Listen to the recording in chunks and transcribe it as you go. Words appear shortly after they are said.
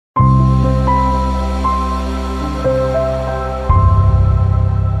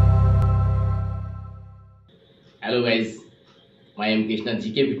Hello guys, मैं M Krishna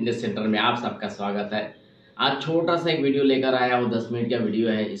GK fitness centre में आप सबका स्वागत है। आज छोटा सा एक वीडियो लेकर आया हूँ। 10 मिनट का वीडियो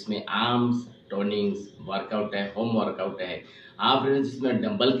है। इसमें आर्म्स टर्निंग्स वर्कआउट है, होम वर्कआउट है। आप जिसमें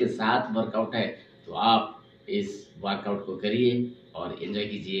डंबल के साथ वर्कआउट है, तो आप इस वर्कआउट को करिए और एंजॉय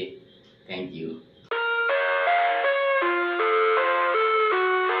कीजिए। Thank you.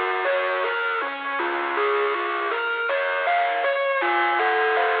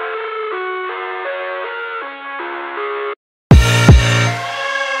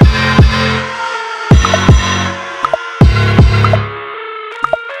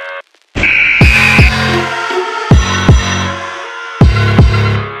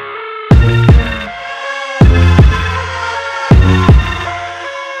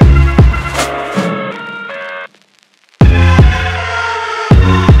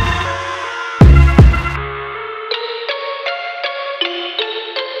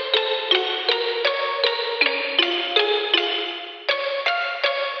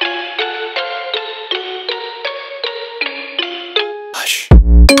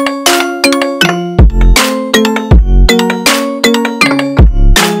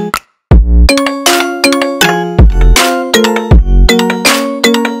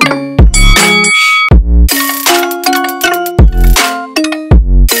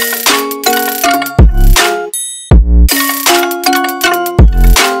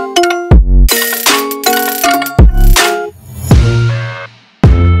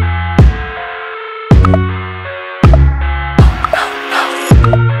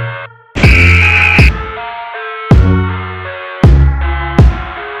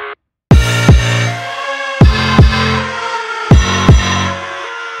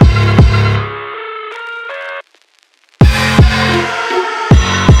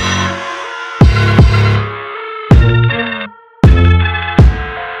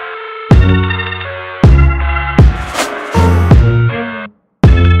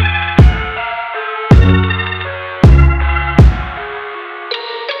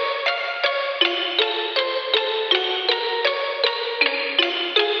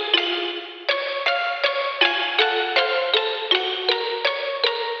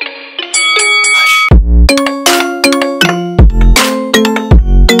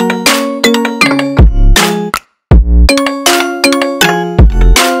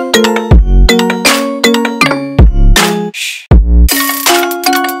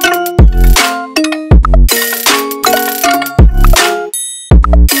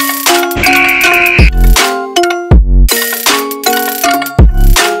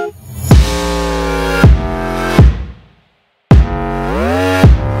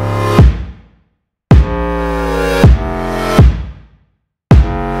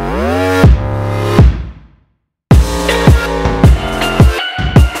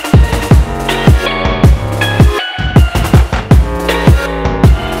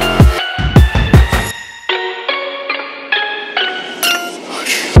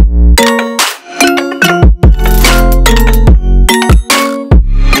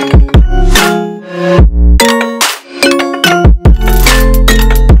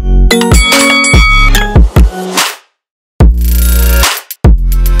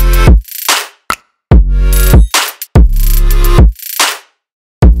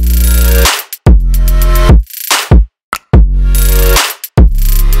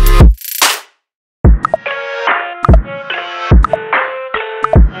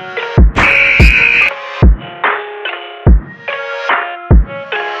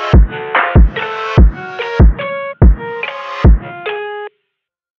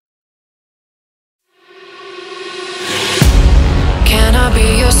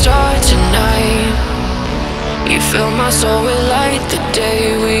 Star tonight, you fill my soul with light. The day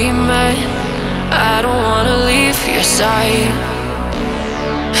we met, I don't wanna leave your side.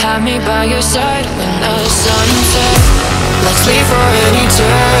 Have me by your side when the sun sets. Let's leave for an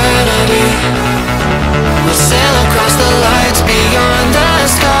eternity. We'll sail across the lights beyond the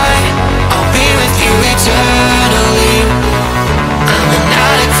sky. I'll be with you eternally. I'm an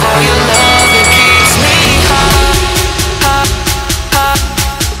addict for your love, it keeps me high.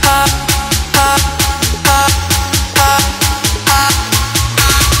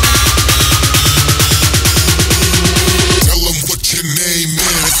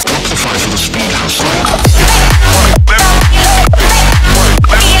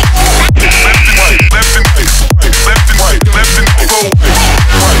 Left and right, left and right, left and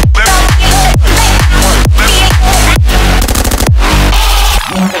right.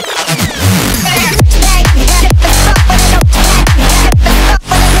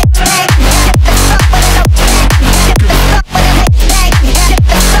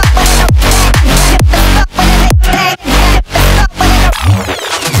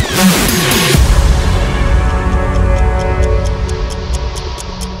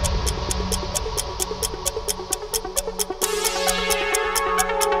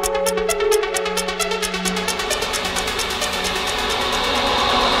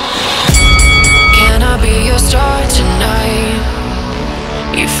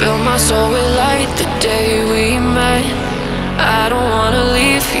 You filled my soul with light the day we met. I don't wanna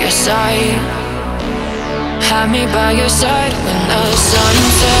leave your side. Have me by your side when the sun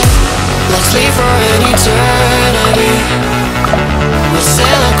sets. Let's leave for an eternity. We'll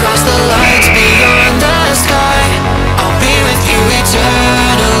sail across the lights beyond the sky. I'll be with you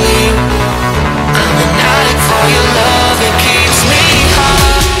eternally. I'm an addict for your love, it keeps me high.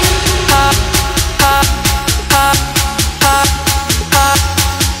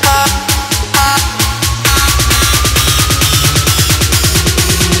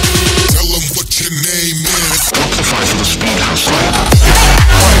 Tell them what your name is. Amplify for the speed hustler.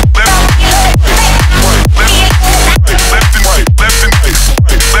 Left and right, left and right,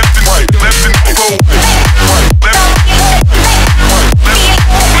 left and right, left and right, roll.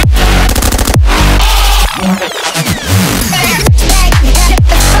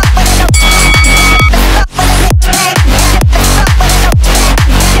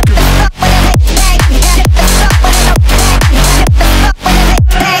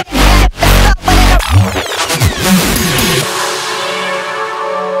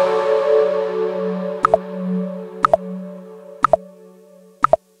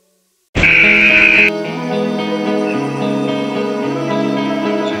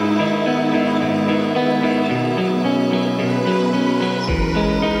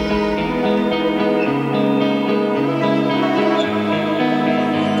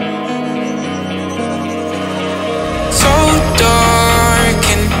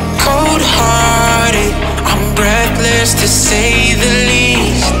 Right, left, to say the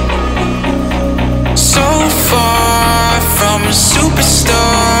least. So far from a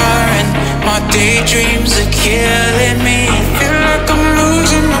superstar, and my daydreams are killing me. Feel like I'm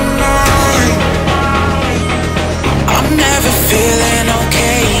losing my mind. I'm never feeling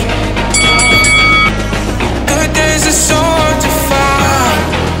okay. Good days are so hard to find.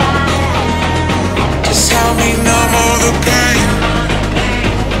 Just help me numb all the pain.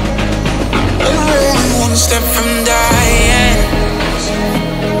 I'm only one step from dying.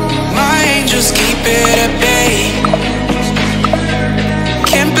 My angels keep it at bay.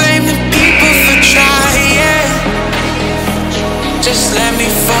 Can't blame the people for trying. Just let me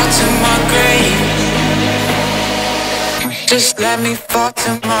fall to my grave. Just let me fall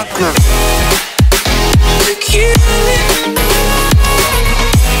to my grave. To kill it.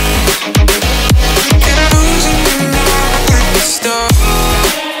 Can I lose it now? Stop.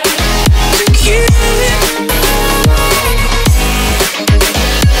 To kill it.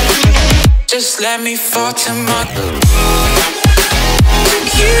 Just let me fall to my grave. To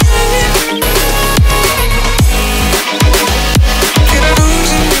kill it. Can I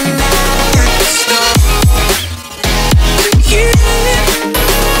lose it now? Stop. To kill it.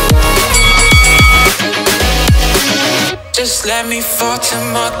 Just let me fall to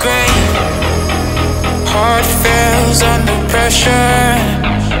my grave. Heart fails under pressure.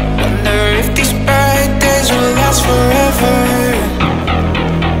 Wonder if these bad days will last forever.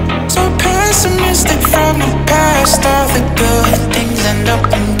 So pessimistic from the past. All the good things end up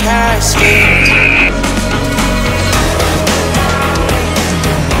in caskets.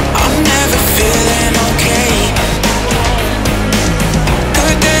 I'm never feeling okay.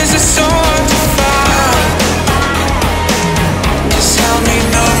 Good days are so hard to find. Just help me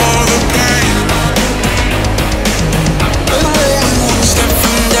numb all the pain. I'm only one step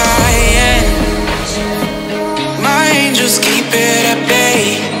from dying. My angels keep it at bay.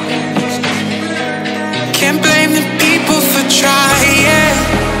 Can't blame the people for trying.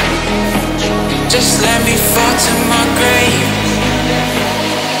 Just let me fall to my grave.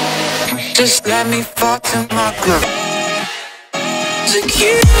 Just let me fall to my grave. To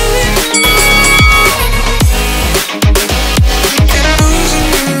kill it. Can I lose it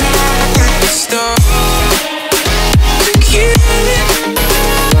now? Stop. To kill it.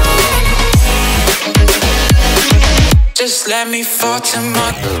 Just let me fall to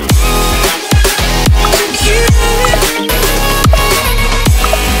my grave. To kill it.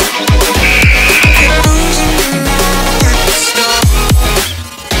 Can I lose it now? Stop.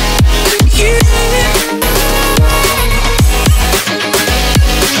 To kill it.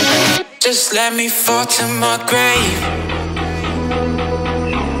 Just let me fall to my grave.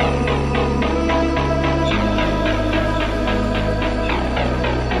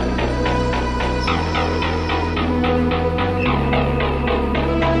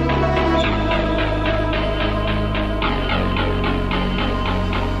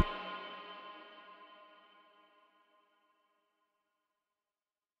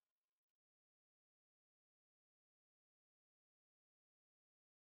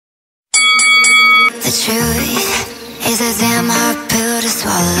 The truth is a damn hard pill to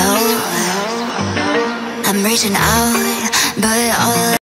swallow. I'm reaching out, but all